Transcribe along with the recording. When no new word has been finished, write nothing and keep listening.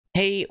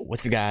Hey,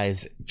 what's up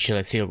guys?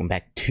 Chillax here, welcome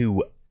back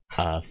to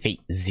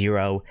Fate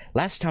Zero.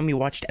 Last time we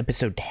watched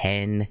episode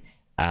 10.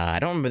 I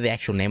don't remember the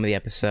actual name of the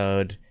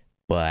episode,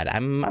 but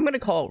I'm gonna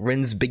call it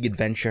Rin's Big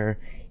Adventure.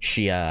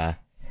 She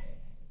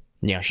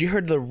she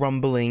heard the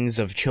rumblings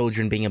of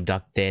children being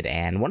abducted,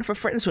 and one of her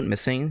friends went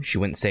missing. She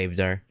went and saved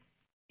her,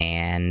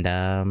 and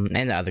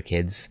the other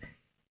kids.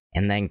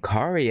 And then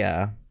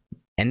Karia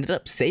ended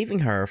up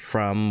saving her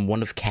from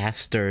one of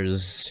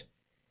Castor's,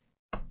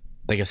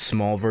 like a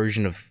small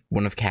version of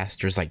one of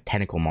Castor's like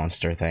tentacle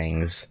monster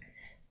things.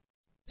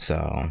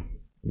 So,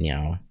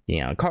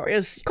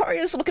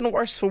 Karia's looking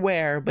worse for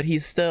wear, but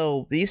he's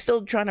still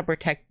trying to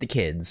protect the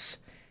kids.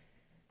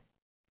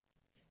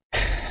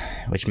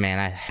 Which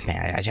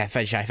I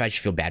just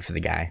feel bad for the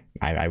guy.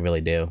 I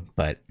really do.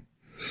 But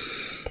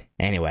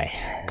anyway,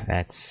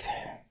 that's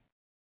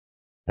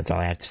all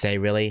I have to say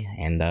really.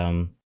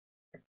 And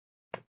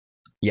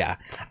yeah,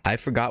 I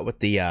forgot what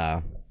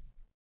the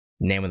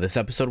name of this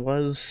episode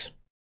was.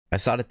 I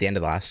saw it at the end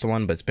of the last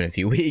one, but it's been a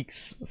few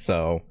weeks,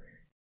 so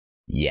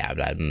yeah,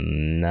 but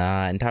I'm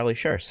not entirely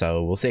sure,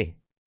 so we'll see.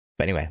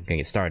 But anyway, I'm gonna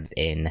get started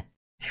in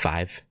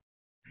 5,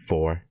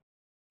 4,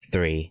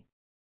 3,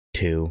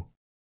 2,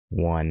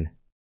 1,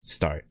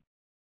 start.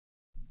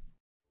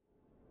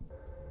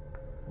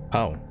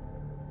 Oh.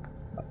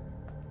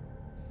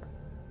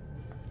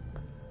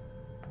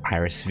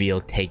 Iris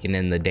Veal taking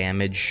in the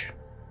damage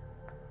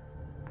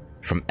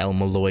from El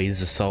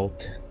Malloy's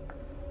assault.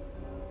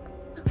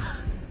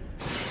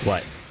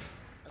 What?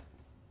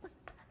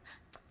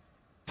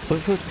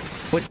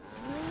 What?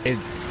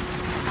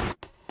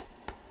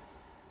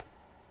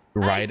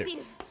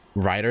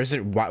 Ryder's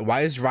it?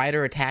 Why is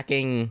Ryder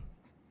attacking?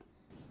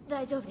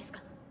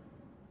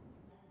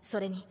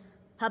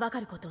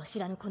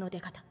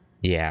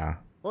 Yeah.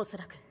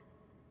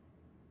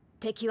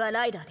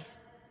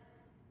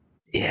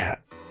 Yeah.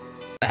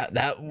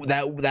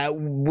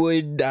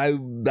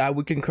 I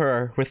would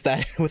concur with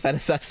that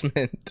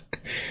assessment.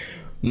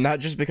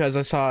 Not just because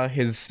I saw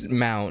his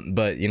mount,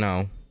 but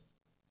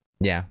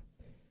yeah.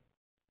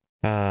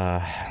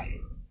 I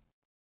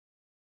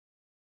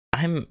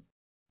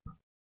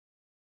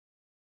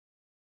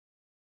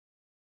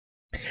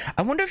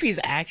wonder if he's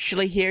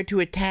actually here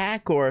to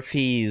attack, or if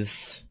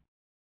he's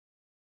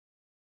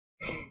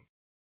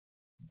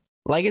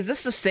like, is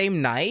this the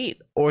same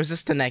night, or is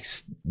this the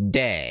next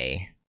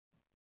day?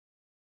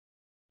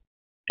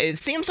 It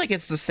seems like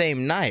it's the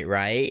same night,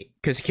 right?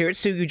 Because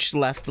Kiritsugu just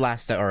left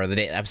or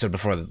the episode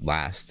before the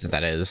last,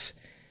 that is.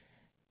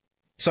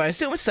 So I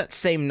assume it's that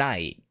same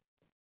night.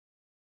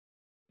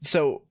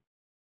 So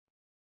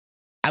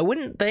I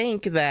wouldn't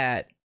think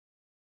that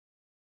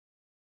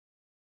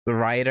the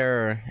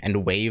Ryder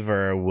and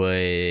Waver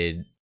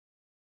would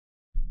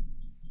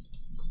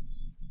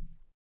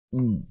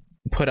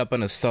put up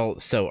an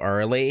assault so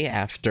early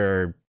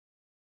after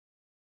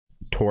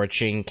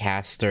torching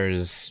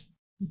Castor's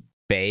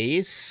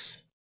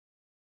base,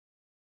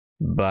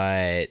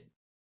 but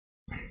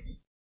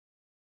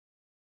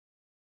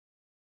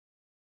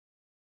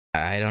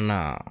I don't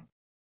know.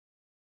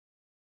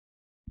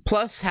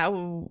 Plus,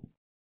 how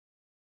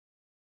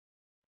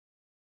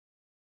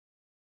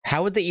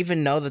would they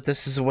even know that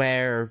this is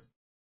where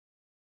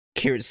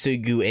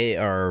Kiritsugu is,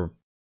 or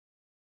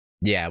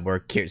yeah, where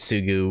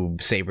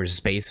Kiritsugu Saber's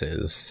base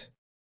is?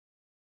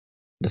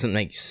 Doesn't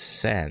make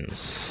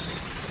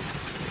sense.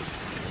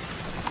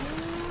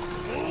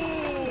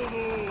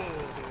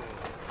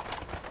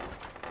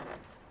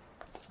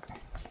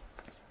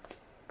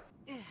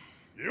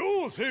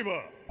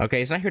 Okay,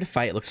 he's not here to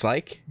fight, it looks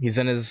like. He's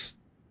in his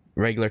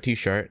regular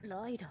t-shirt.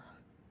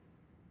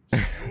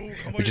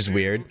 Which is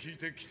weird.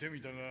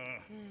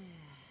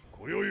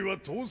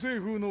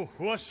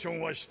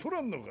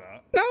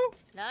 No.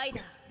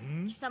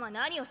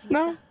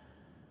 No.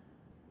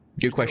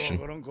 Good question.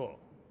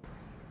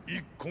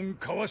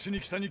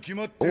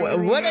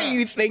 What are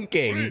you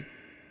thinking?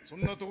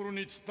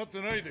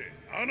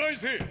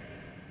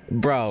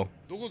 Bro.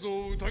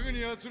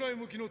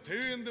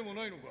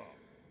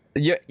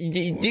 Do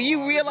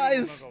you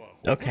realize?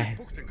 Okay.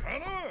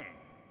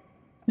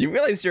 You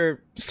realize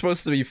you're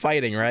supposed to be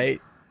fighting, right?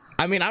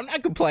 I mean, I'm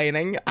not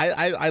complaining.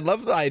 I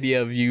love the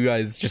idea of you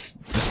guys just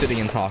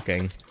sitting and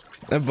talking,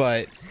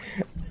 but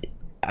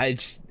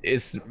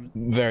it's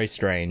very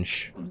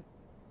strange.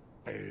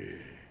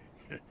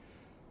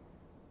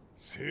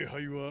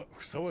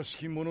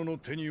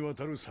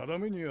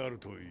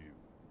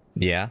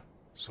 Yeah.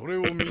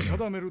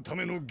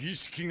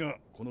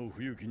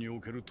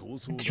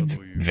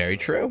 Very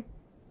true.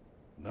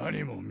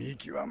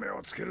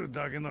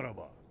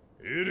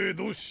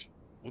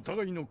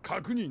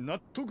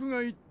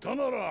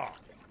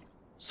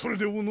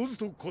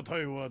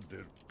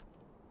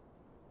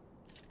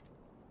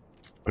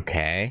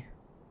 Okay.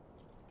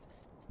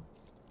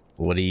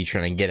 What are you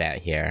trying to get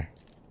at here?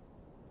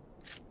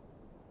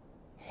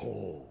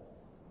 Oh.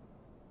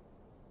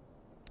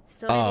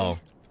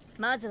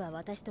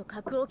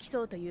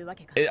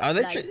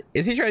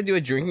 Is he trying to do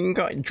a drinking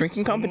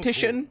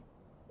competition?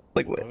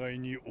 Like what?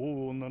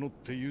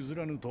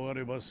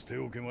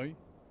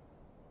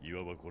 い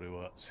わばこれ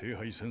は聖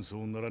杯戦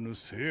争ならぬ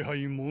聖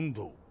杯問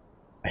答。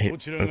 I- ど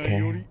ちらが okay.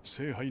 より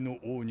聖杯の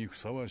王にふ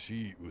さわ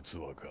しい器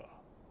か。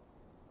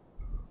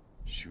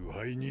主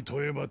杯に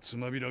問えばつ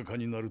まびらか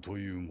になると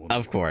いうもの。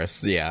 Of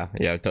course, yeah,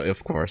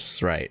 of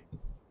course, right.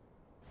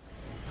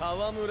 How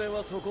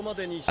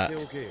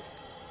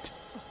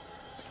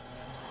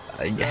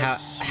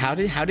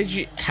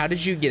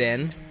did you get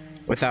in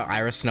without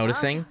Iris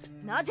noticing?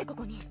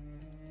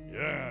 い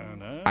やあ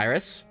な。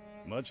 Iris?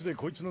 街で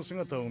こいつの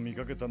姿を見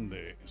かけたん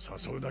で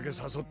誘うだけ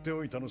誘って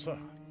おいたのさ。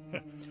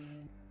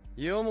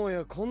よも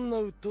やこんな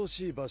鬱陶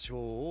しい場所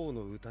を王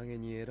の宴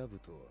に選ぶ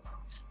とは。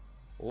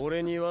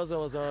俺にわざ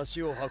わざ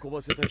足を運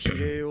ばせた比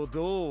例を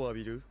どう浴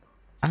びる？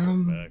まあ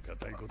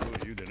固いことを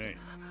言うでね。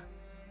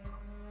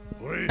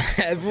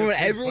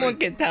everyone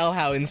can tell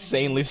how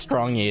insanely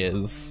strong he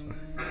is.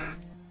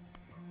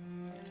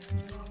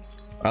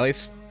 At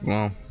least,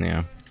 well,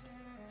 yeah.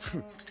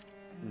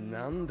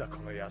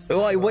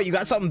 Wait, what? You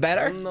got something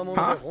better?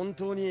 Huh?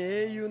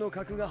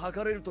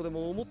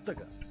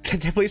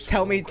 Please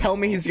tell me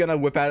he's gonna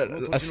whip out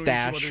a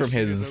stash from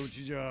his.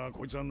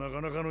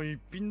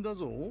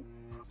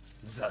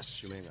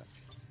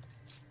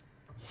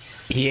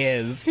 He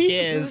is.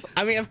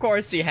 I mean, of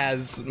course he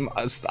has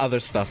other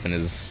stuff in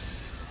his.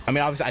 I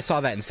mean, obviously I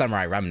saw that in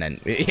Samurai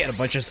Remnant. He had a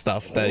bunch of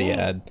stuff that he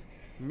had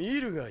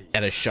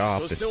at a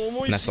shop at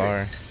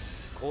Nassar.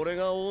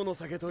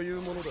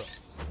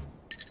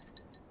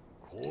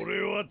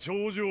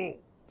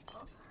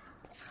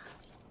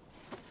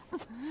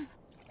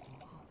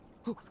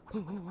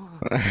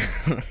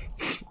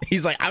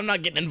 He's like, I'm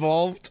not getting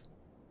involved.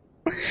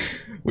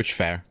 Which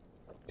fair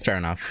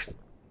enough,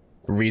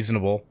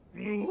 reasonable.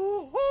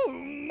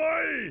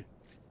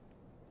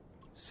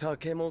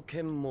 酒も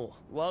剣も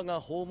我が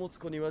宝物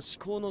庫には至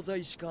高の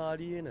財しかあ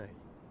りえない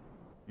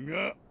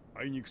が、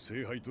あいにく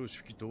聖杯と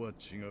手記とは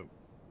違う。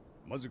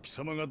まず貴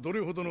様がどれ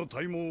ほどの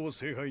体毛を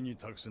聖杯に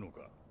託すの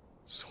か、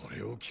そ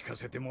れを聞か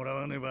せてもら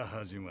わねば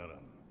始まらん。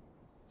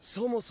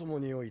そもそも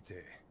におい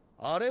て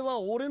あれは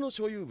俺の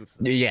所有物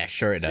だ。 Yeah,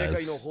 sure it 世界の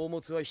does. 宝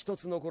物は一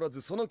つ残ら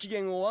ずその起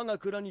源を我が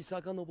蔵に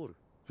遡る。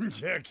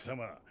じゃあ貴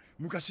様、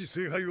昔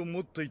聖杯を持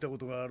っていたこ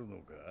とがあるの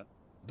か？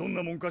どん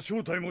なもんか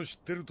正体も知っ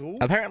てると？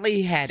 Apparently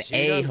he had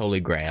a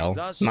holy grail,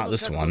 not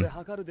this one.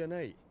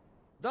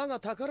 だ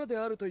が宝で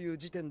あるという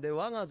時点で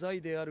我が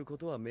財であるこ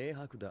とは明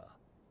白だ。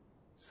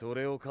そ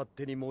れを勝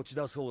手に持ち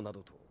出そうな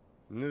どと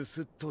盗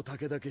っとた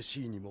けだけ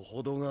しいにも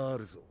程があ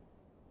るぞ。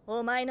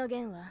お前の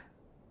弦は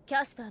キ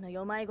ャスターの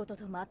世まいごと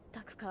と全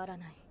く変わら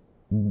ない。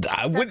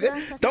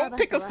 Don't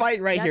pick a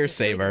fight right here,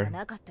 Saber.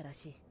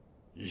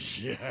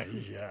 いや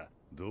いや、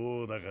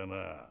どうだか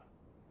な。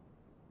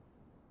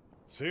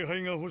聖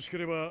杯が欲しけ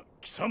れば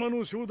貴様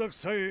の承諾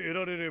さえ得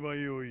られれば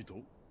よいと。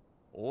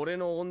俺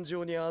の恩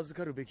情に預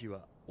かるべきは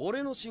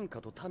俺の進化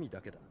と民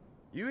だけだ。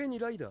故に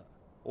ライダー、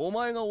お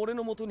前が俺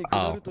の元に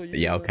来るとい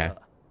うの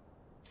だ。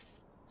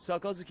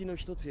杯の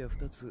一つや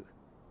二つ、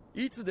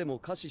いつでも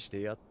可視し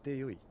てやって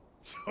よい。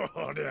そ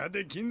りゃ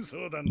できんそ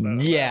うだんだ。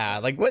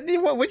 Yeah, like what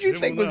would you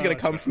think was gonna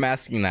come from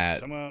asking that?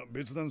 貴様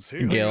別段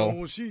聖杯が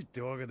欲しいっ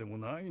てわけでも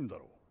ないんだ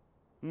ろ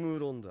う。無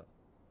論だ。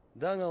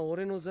だが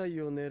俺の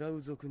財を狙う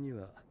族に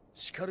は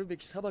叱るべ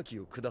き裁き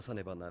を下さ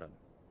ねばならぬ。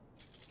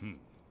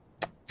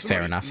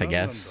Fair enough, I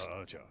guess.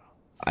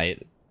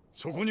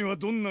 そこには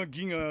どんな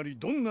義があり、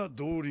どんな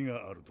道理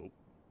があると？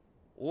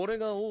俺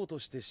が王と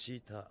して敷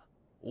いた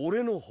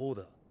俺の法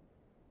だ。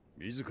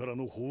自ら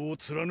の法を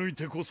貫い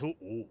てこそ王。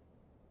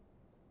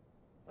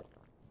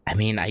I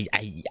mean, I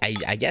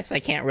guess I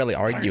can't really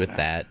argue with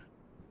that.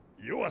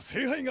 要は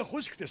聖杯が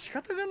欲しくて仕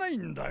方がない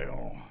んだ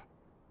よ。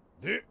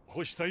で、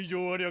欲した以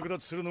上は略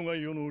奪するのが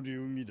世の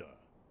流儀だ。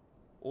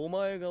お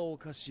前が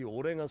犯し、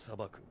俺が裁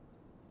く。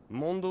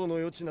問答の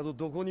余地など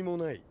どこにも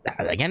ない。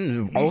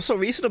Again, also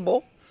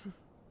reasonable.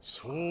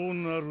 そう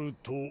なる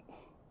と、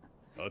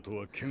あと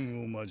は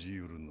剣を交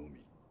ゆるのみ。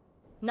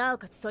なお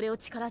かつそれを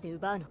力で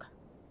奪うのか。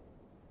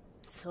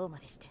そうま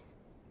でして、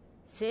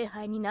聖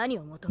杯に何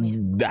を求める？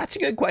 That's a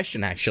good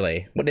question,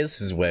 actually. What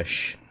is his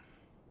wish?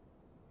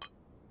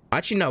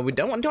 Actually, no, we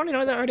don't you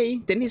know that already?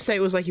 Didn't he say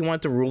it was like he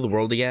wanted to rule the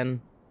world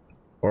again?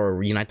 Or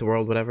reunite the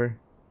world, whatever?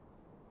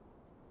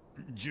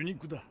 受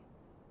肉だ。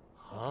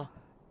は？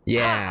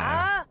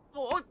 Yeah.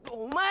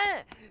 お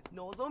前、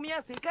望み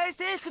は世界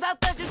征服だっ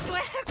たじゃん。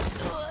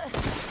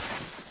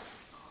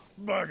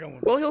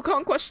Well, he'll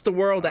conquest the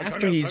world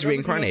after he's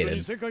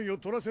reincarnated.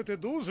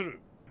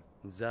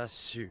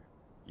 雑種、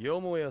よ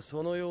もや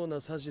そのよう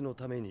なさじの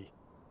ために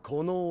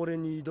この俺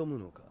に挑む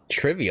のか。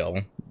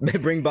Trivial?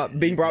 Being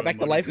brought back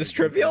to life is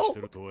trivial?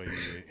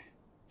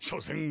 所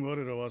詮我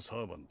らはサ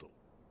ーバント。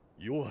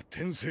世は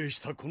転生し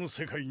たこの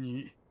世界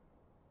に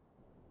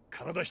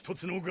体一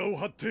つの我を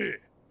張っ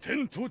て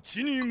天と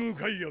地に向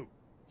かい合う。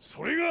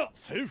それが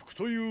征服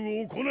と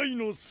いう行い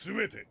のす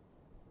べて。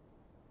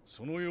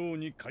そのよう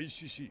に開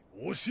始し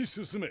推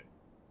し進め。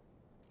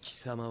貴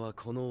様は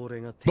この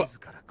俺が手ず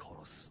から殺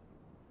す。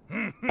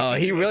Oh,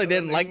 he really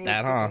didn't like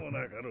that, huh?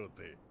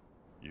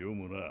 よ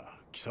もな、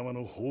貴様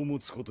の宝物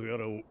ことや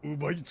らを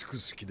奪い尽く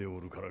す気でお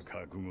るから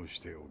覚悟し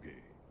てお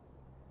け。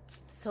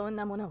そん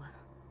なものは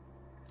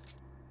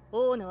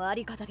王のあ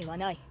り方では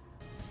ない。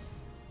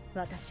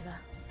私は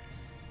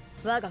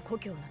我が故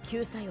郷の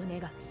救済を願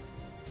う。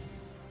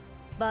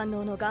万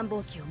能の願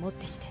望機をもっ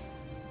てして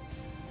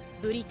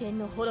ブリテン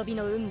の滅び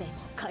の運命を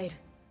変え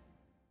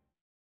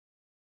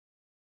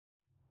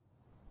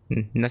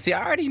る。 Now, see,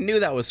 I already knew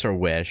that was her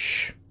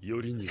wish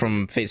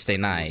from Fate Stay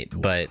Night,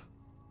 but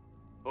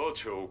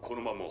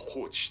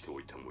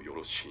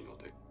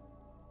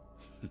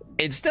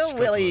it's still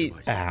really,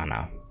 I don't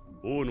know.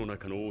 王の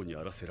中の王に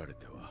あらせられ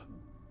ては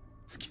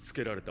突きつ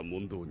けられた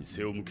問答に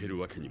背を向ける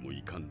わけにも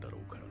いかんだろ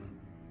うからな。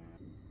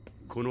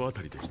この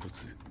辺りで一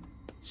つ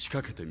仕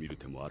掛けてみる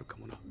手もあるか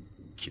もな。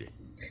キレイ。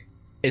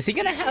 Is he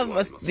gonna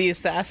have the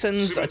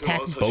assassins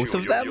attack both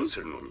of them?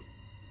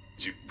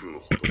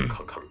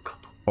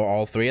 Or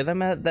all three of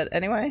them at that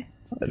anyway?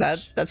 That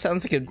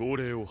sounds like a dumb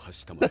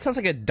idea. That sounds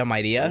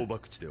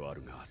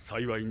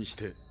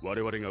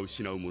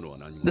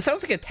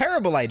like a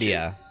terrible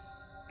idea.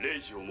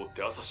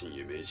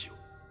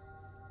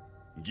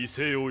 犠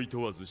牲を厭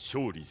わず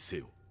勝利せ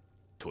よ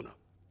とな。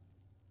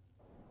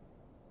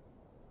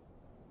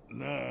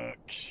なあ、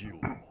騎士王。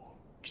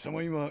貴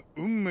様今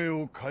運命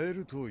を変え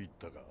ると言っ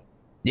たが。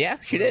Yeah,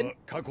 she did.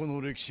 過去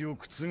の歴史を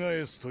覆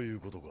すという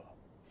ことか。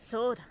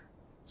そうだ。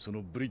そ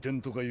のブリテ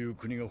ンとかいう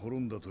国が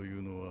滅んだとい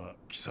うのは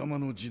貴様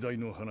の時代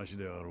の話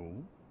であろ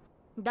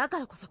う。だか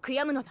らこそ悔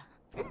やむのだ。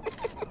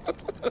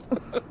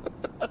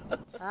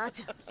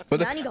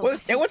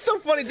What's so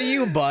funny to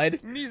you, bud?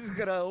 自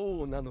ら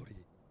王を名乗り、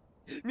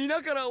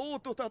皆から王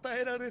と称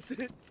えられ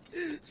て、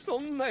そ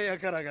んなや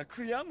からが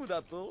悔やむ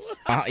だと。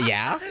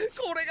Yeah?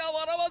 これが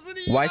笑わず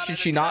に。Why should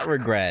she not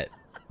regret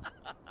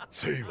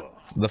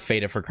the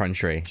fate of her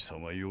country? 貴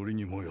様より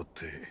にもよっ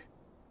て。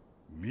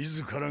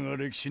自らが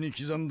歴史に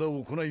刻んだ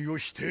行いを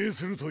否定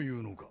するとい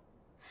うのか。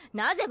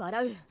なぜ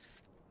笑う。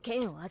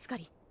剣を預か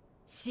り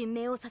神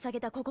明を捧げ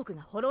た故国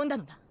が滅んだ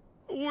のだ。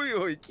おい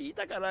おい、聞い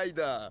たかライ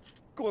ダー。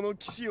この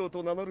騎士王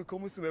と名乗る小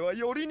娘は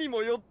よりに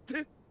もよっ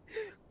て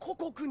故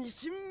国に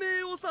神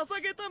明を捧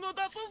げたの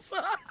だと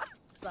さ。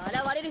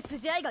笑われる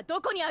筋合いが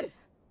どこにある。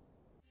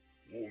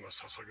王が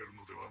捧げる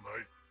のでは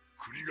ない。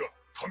国が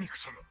民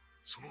草が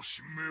その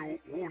神明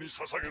を王に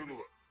捧げるの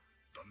だ。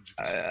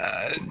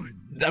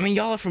I mean,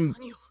 y'all are from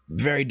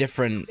very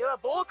different. Well,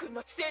 暴君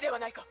である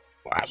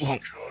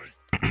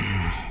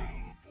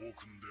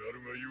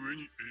がゆえ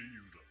に英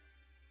雄だ。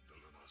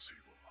だがな、セイ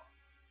バ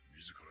ー。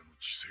自らの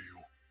知性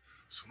を、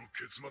その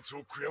結末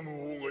を悔やむ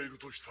王がいる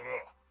としたら、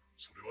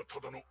それはた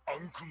だの暗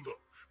君だ。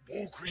暴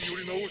君よ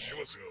りなお始末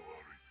が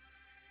悪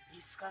い。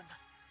イスカンダ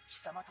ル、貴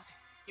様とて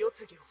世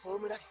継ぎを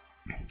葬られ、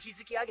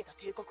築き上げた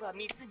帝国は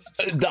3つに。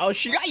Oh,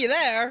 she got you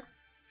there.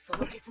 そ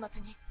の結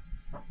末に。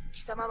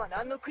貴様は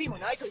何の悔いも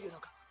ないというの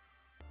か。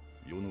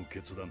世の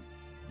決断、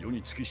世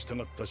に付き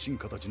従った臣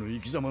下たちの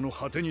生き様の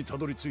果てにた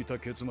どり着いた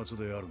結末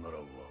であるなら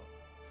ば、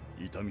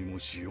痛みも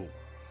しよう、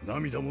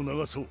涙も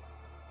流そう。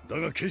だ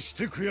が決し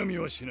て悔やみ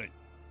はしない。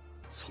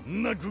そ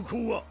んな愚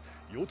行は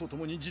世と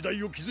共に時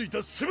代を築いた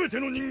全て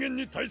の人間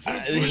に対す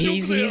る侮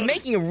辱である。He's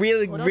making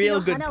real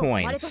good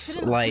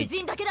points. Like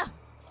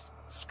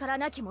力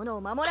なき者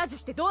を守らず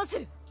してどうす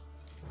る。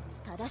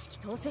正しき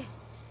統制、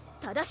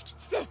正しき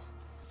知性、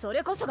そ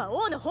れこそが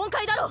王の本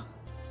懐だろう。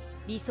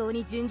理想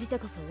に準じて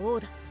こそ王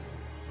だ。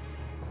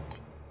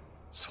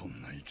そ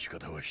んな生き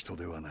方は人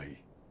ではな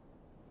い。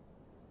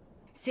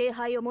聖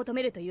杯を求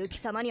めるという貴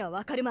様には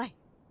分かるまい。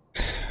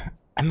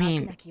I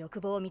mean, has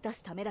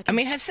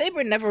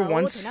Saber never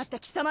once? なった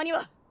貴様に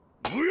は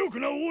無欲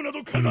な王な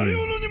ど語り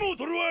物にも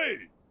劣るわ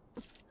い。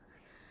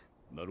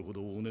なるほ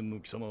ど、往年の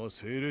貴様は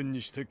清廉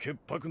にして潔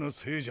白な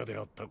聖者で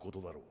あったこ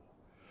とだろう。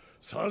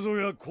さぞ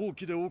や高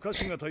貴でおか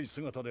しがたい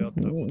姿であっ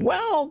たこと。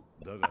Well,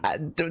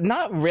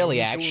 not really,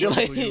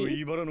 actually.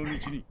 茨の道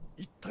に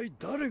一体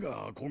誰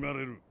が憧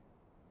れる？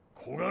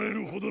焦がれ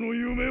るほどの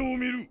夢を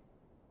見る。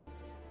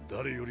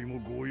誰よりも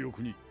強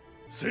欲に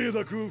清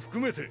濁を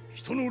含めて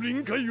人の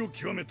臨界を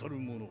極めたる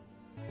者。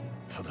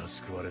ただ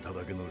救われた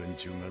だけの連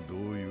中がど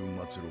ういう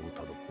末路を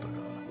たどったか、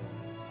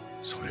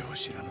それを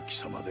知らぬ貴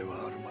様で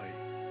はあるまい。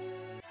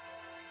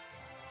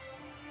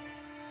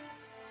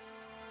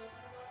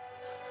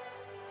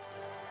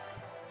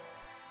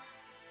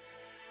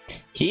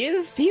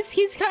He's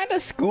kind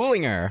of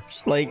schooling her.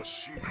 Like,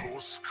 進化を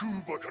救う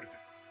ばかりで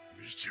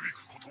導く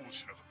ことを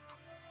しなかった。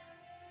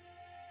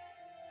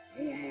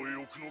王の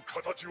欲の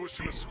形を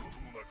示すこと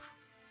もなく、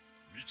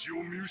道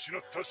を見失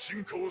った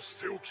進化を捨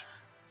ておき、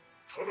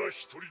ただ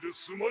一人で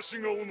澄まし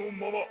顔の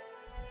まま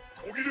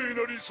小綺麗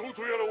な理想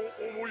とやらを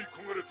思い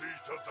焦がれてい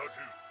ただ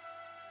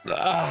け。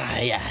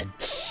yeah.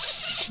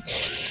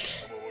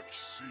 様は生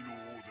粋の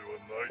王では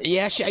ない。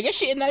Yeah, I guess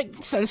she in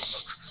that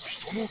sense.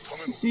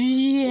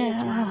 Yeah.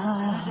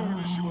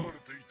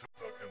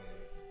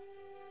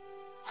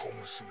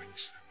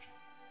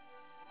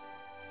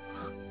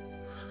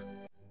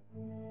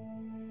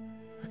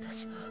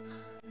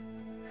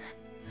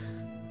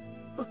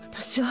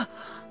 私は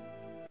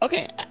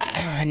Okay,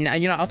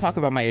 now, I'll talk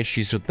about my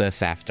issues with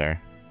this after.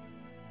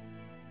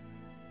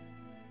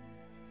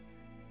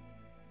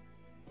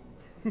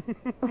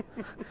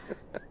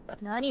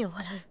 何を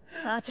笑う、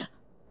あーちゃん。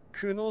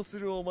苦悩す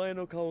るお前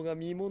の顔が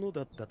見物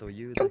だったと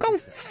いう Go だけ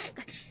さ。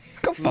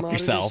 fuck まる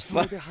で yourself.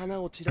 下で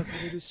花を散らさ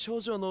れる少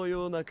女の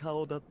ような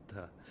顔だっ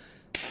た。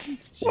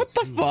 What the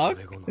実に fuck? 惚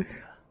れ好みだ。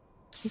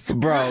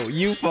 Bro,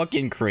 you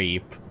fucking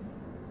creep.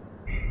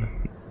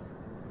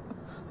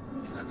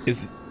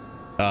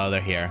 Oh,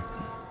 they're here.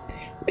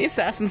 The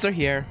assassins are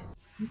here.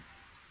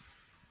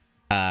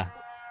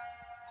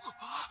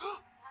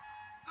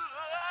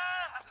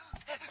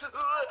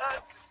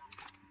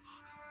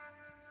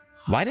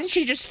 Why didn't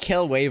she just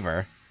kill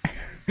Waver?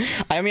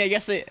 I mean, I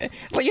guess they,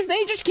 like, if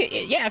they just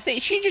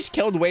she just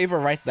killed Waver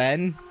right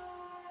then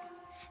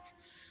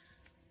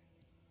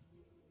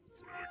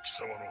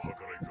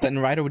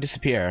Ryder would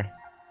disappear.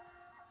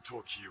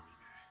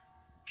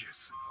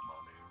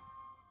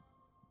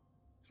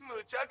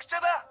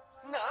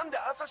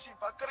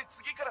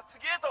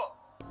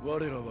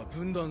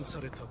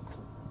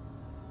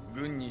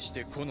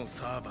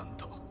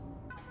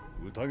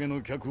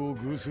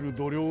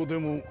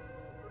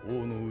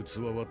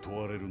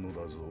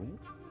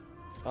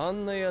あ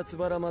んなやつ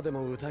ばらまで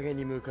も宴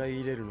に迎え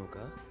入れるのか、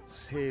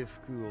制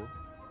服を。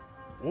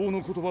王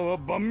の言葉は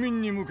万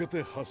民に向け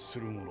て発す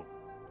るもの。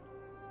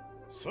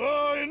さ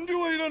あ遠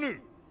慮はいら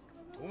ぬ。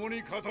共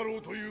に語ろ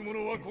うというも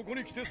のはここ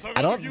に来て探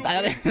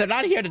they're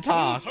not here to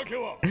talk. 酒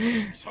は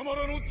貴様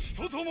らの血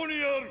と共に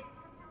ある。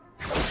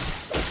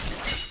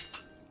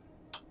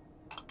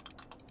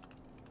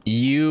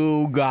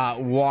 You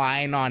got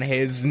wine on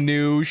his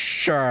new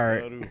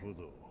shirt.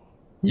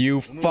 You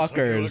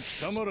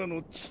fuckers.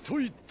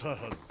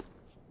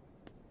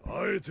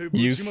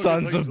 You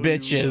sons of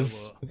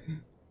bitches.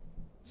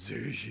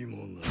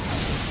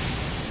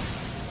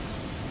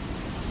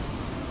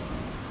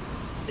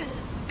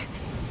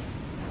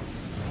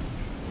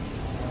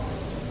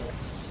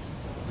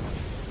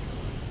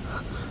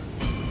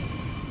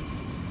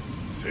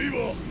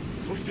 Saber,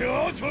 そして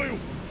アーチャーよ。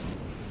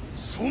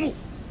その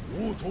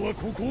王とは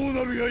ここを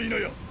なるや否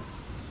や。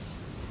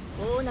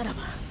王ならば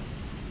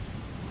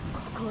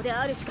ここで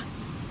あるしか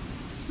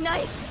な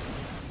い。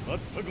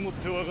全くもっ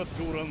て分かっ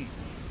ておらん。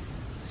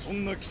そ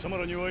んな貴様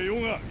らには世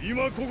が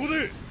今ここ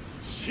で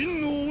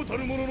真の王た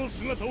る者の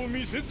姿を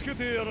見せつけ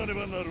てやらね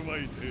ばなるま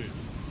いて。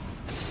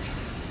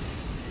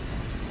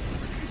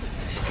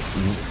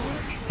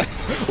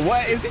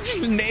What is it?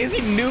 Is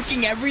he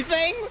nuking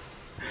everything?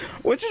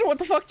 What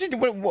the fuck did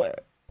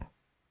what?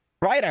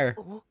 Ryder.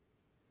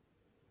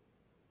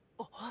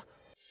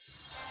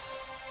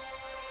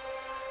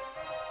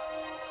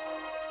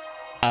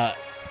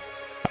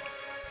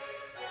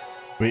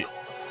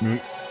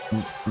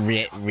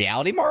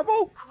 Reality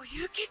marble?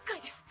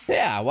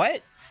 Yeah,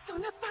 what?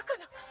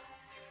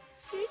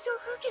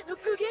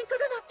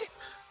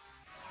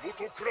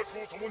 元苦楽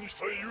を共にし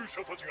た勇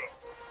者たちが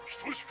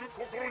等しく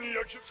心に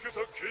焼き付け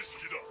た景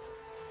色だ。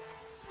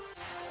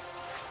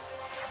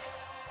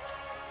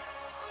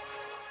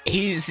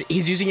 He's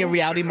using a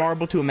reality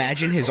marble to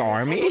imagine his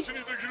army?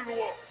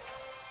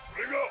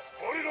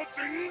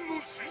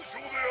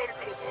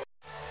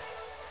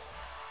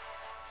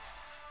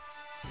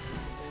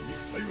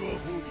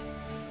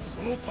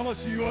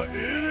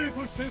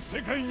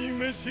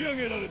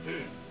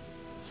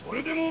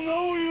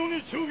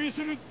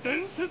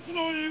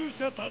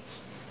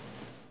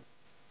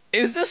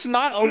 Is this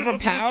not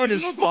overpowered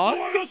as fuck?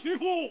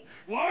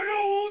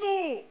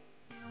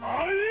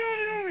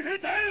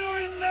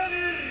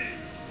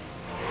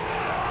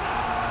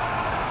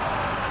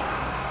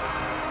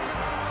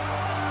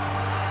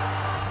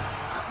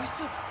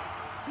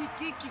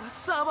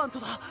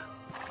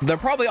 They're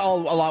probably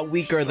all a lot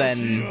weaker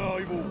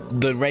than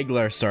the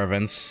regular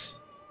servants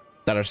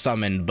that are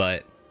summoned,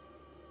 but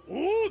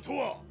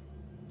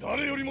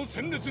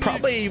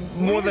probably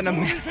more than a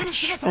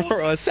match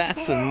for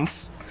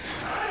assassins.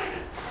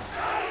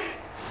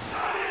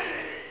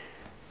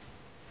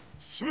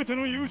 全て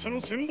の勇者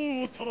の戦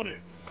望を束ね、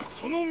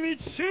その道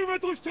しるべ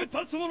として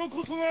立つ者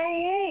こそが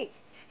王。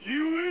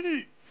ゆえ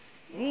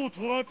に王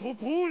とは孤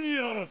高に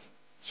あらず、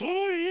その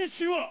意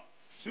志は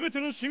全て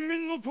の臣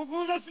民の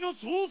志の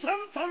総賛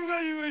たるが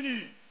ゆえ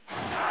に。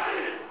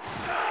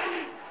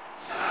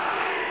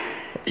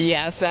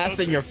Yeah,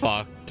 assassin, you're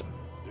fucked.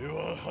 で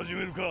は始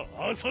めるか、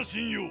アサ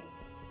シンよ。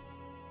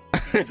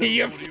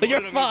you're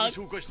fucked.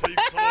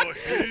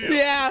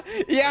 yeah,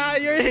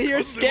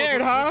 you're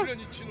scared, huh?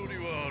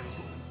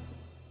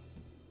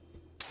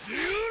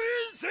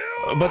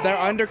 But they're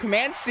under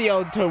command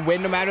seal to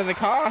win no matter the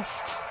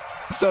cost,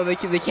 so they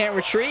can't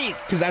retreat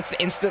because that's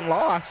instant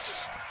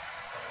loss.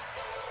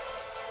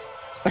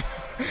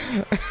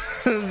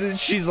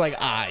 She's like,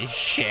 ah,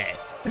 shit.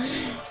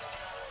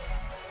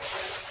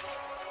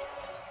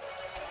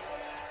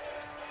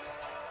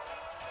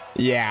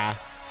 Yeah.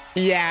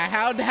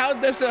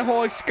 How'd this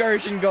whole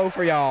excursion go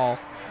for y'all?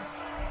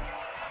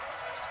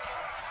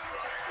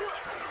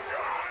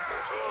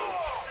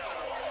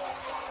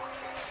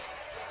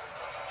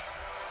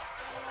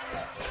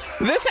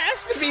 This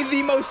has to be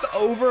the most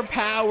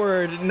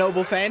overpowered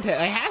Noble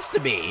Phantasm. It has to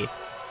be.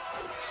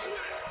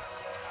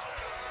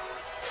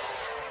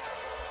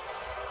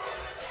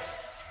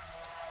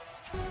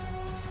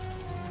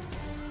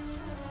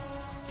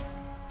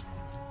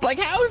 Like,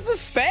 how is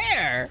this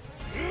fair?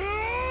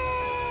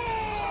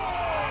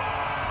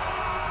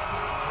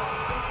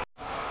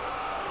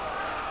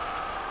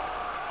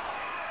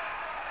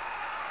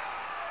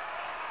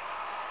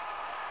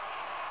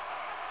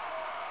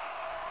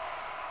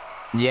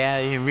 Yeah,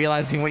 you're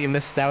realizing what you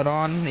missed out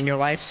on in your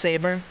life,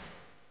 Saber?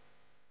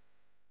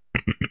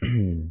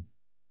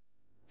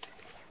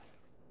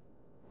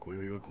 今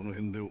宵はこの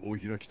辺でお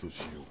開きとし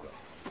ようか。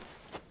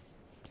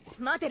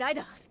待て、ライ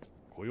ダー。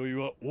今宵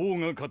は王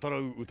が語ら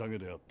う宴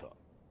であった。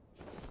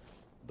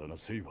だが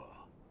セイバー、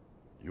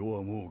世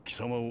はもう貴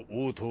様を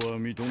王とは認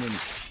めぬ。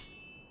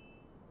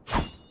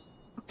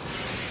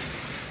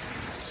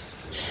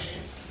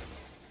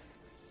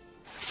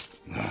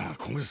なあ、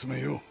小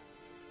娘よ。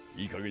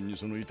いい加減に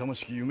その痛ま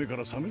しき夢か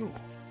ら覚めろ。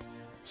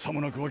さ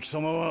もなくは貴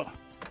様は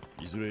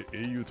いずれ英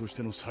雄とし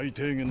ての最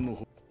低限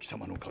の貴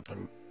様の語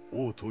る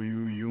王と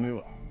いう夢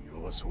はい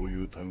わばそうい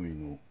う類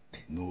の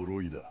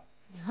呪いだ。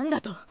なんだ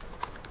と。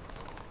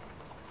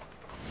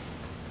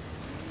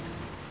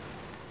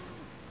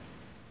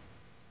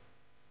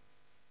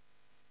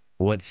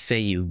What say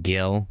you,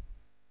 Gil?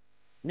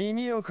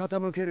 耳を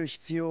傾ける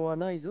必要は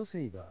ないぞ、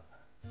セイバ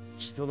ー。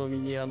人の身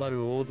に余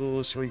る王道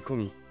を背負い込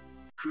み、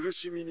苦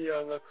しみに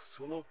あがく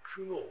その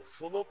苦悩、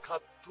その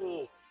葛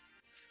藤、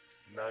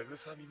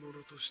慰み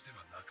者としては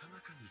なかな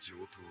かに上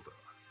等だ。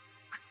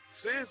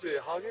せいぜい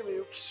励め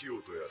よきしよ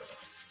うとやら。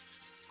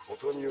こ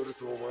とによる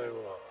とお前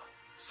は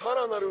さ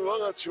らなる我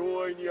が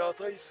寵愛に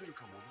値する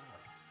かもな。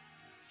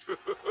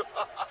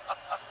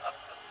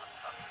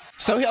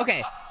So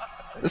okay,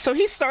 so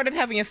he started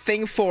having a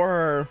thing for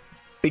her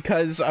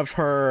because of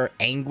her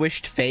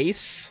anguished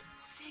face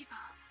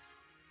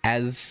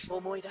as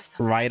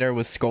Ryder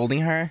was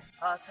scolding her.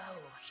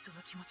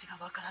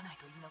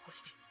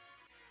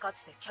 か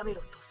つてキャメ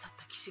ロットを去っ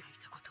た騎士がい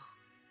たこと。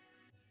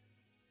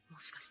も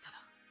しかしたら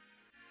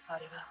あ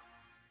れは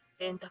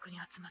円卓に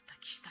集まった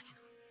騎士たちの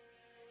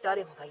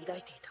誰もが抱いてい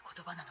た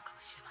言葉なのか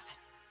もしれません。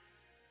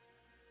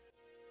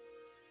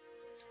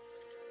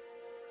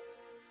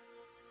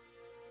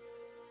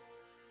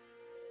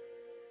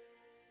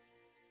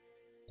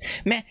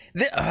Man,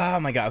 oh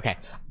my god, okay.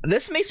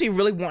 This makes me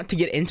really want to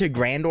get into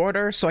Grand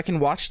Order so I can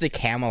watch the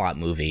Camelot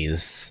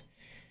movies.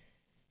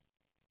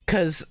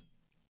 Cause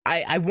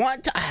I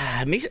want to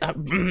I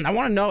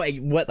want to know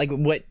what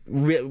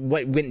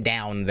went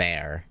down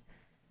there.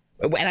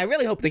 And I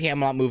really hope the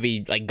Camelot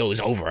movie like goes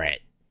over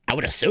it. I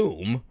would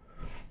assume.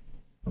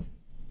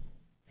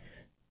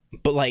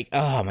 But like,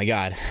 oh my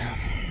god.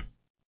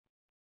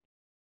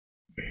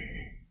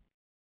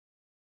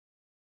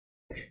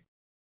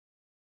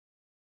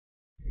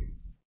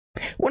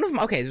 One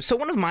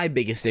of my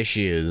biggest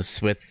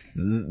issues with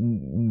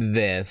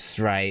this,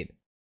 right,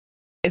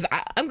 is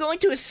I'm going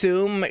to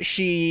assume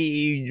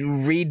she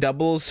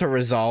redoubles her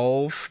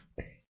resolve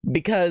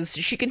because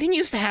she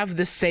continues to have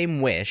the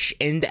same wish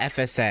into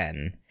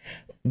FSN,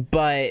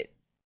 but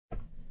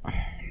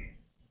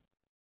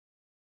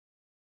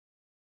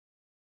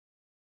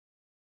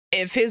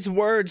if his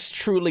words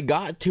truly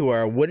got to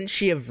her, wouldn't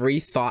she have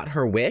rethought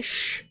her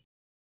wish?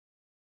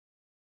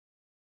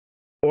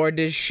 Or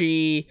does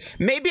she...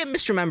 Maybe I'm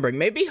misremembering.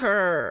 Maybe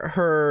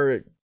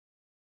her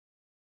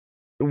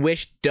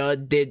wish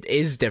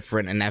is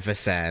different in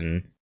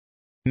FSN.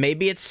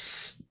 Maybe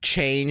it's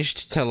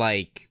changed to,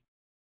 like,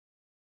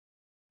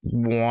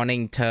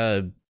 wanting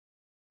to...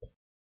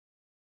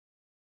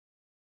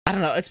 I don't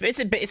know. It's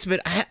a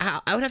bit...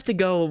 I would have to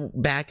go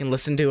back and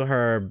listen to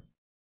her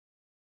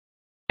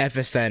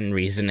FSN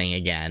reasoning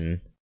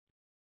again.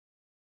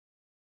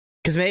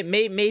 Because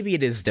maybe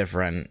it is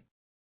different.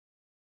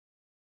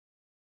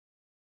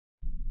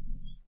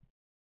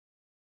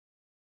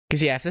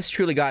 Because yeah, if this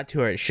truly got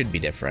to her, it should be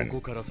different.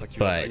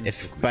 But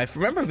if I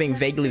remember being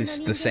vaguely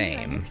the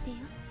same.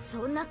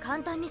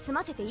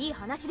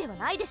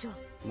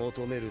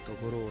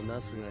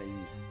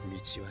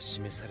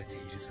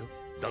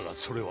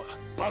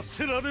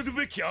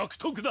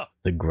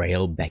 The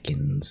Grail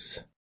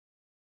beckons.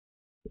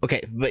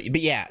 Okay,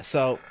 but yeah,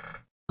 so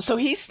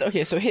he's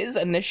okay. So his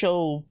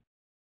initial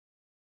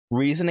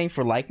reasoning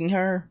for liking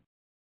her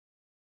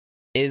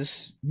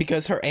is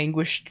because her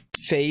anguished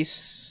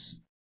face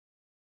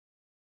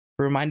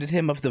reminded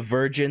him of the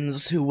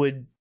virgins who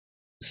would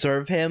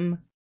serve him.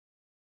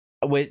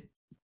 Okay,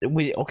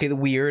 the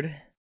weird.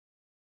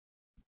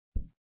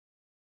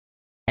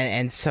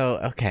 And so,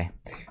 okay.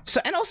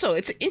 So, and also,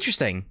 it's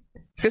interesting,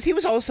 because he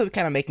was also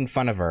kind of making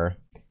fun of her.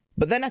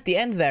 But then at the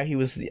end there, he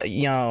was,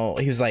 he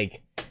was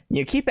like,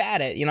 keep at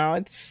it,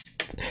 it's...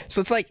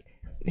 So it's like,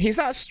 he's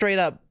not straight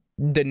up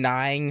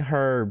denying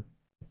her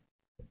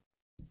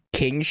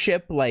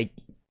kingship like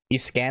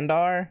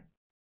Iskandar,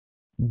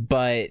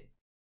 but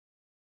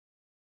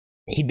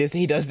he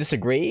does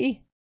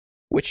disagree,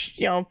 which,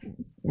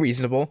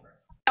 reasonable.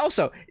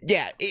 Also,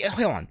 yeah,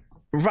 hold on.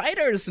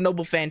 Ryder's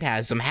Noble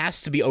Phantasm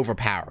has to be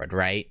overpowered,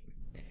 right?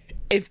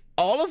 If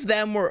all of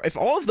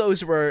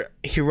those were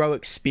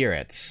heroic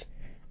spirits,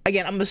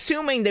 again, I'm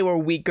assuming they were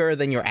weaker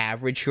than your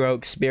average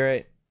heroic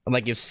spirit.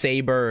 Like if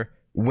Saber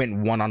went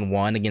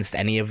one-on-one against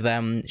any of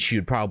them, she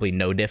would probably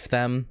no-diff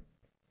them.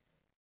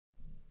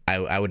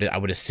 I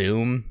would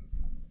assume.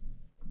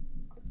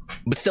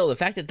 But still, the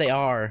fact that they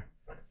are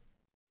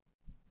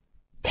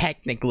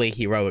technically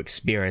heroic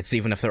spirits,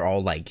 even if they're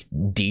all like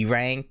D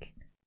rank,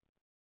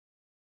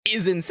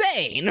 is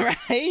insane,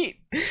 right?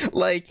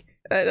 Like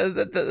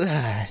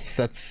that's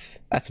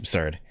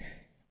absurd.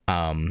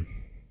 But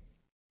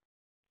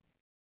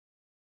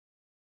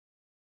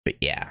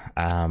yeah,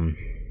 I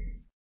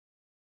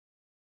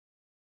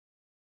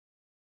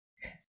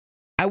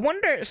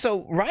wonder.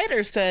 So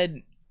Ryder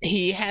said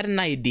he had an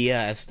idea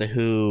as to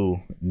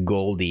who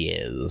Goldie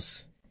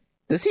is.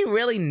 Does he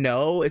really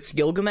know it's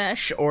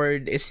Gilgamesh, or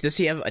does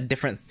he have a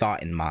different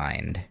thought in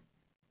mind?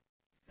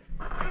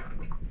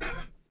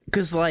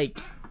 Because, like,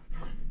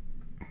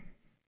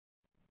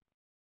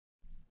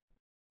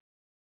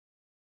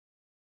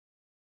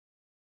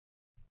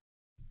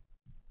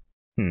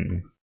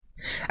 I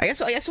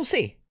guess we'll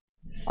see.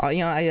 You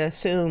know, I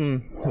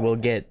assume we'll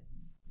get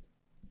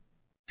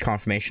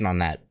confirmation on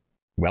that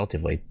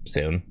relatively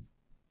soon.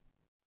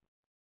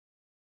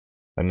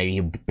 Or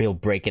maybe he'll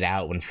break it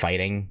out when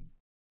fighting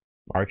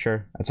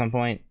Archer at some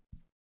point.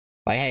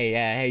 Like,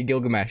 hey,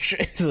 Gilgamesh.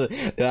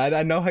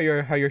 I know how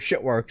your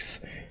shit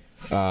works.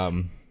 Yeah,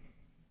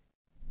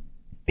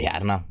 I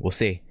don't know. We'll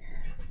see.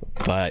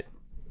 But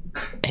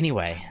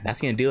anyway,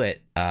 that's gonna do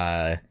it.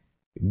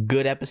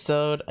 Good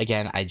episode.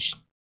 Again,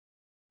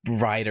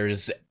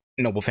 Ryder's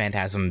Noble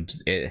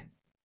Phantasms. It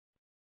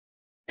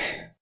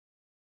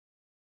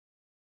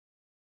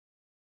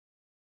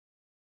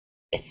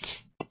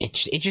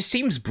just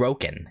seems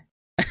broken.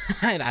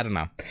 I don't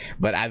know,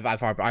 but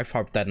I've harped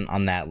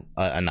on that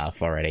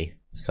enough already.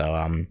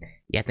 So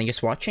yeah, thank you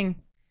for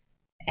watching,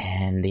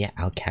 and yeah,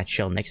 I'll catch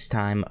y'all next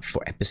time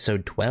for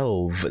episode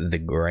 12. The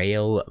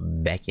Grail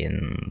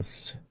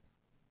Beckons.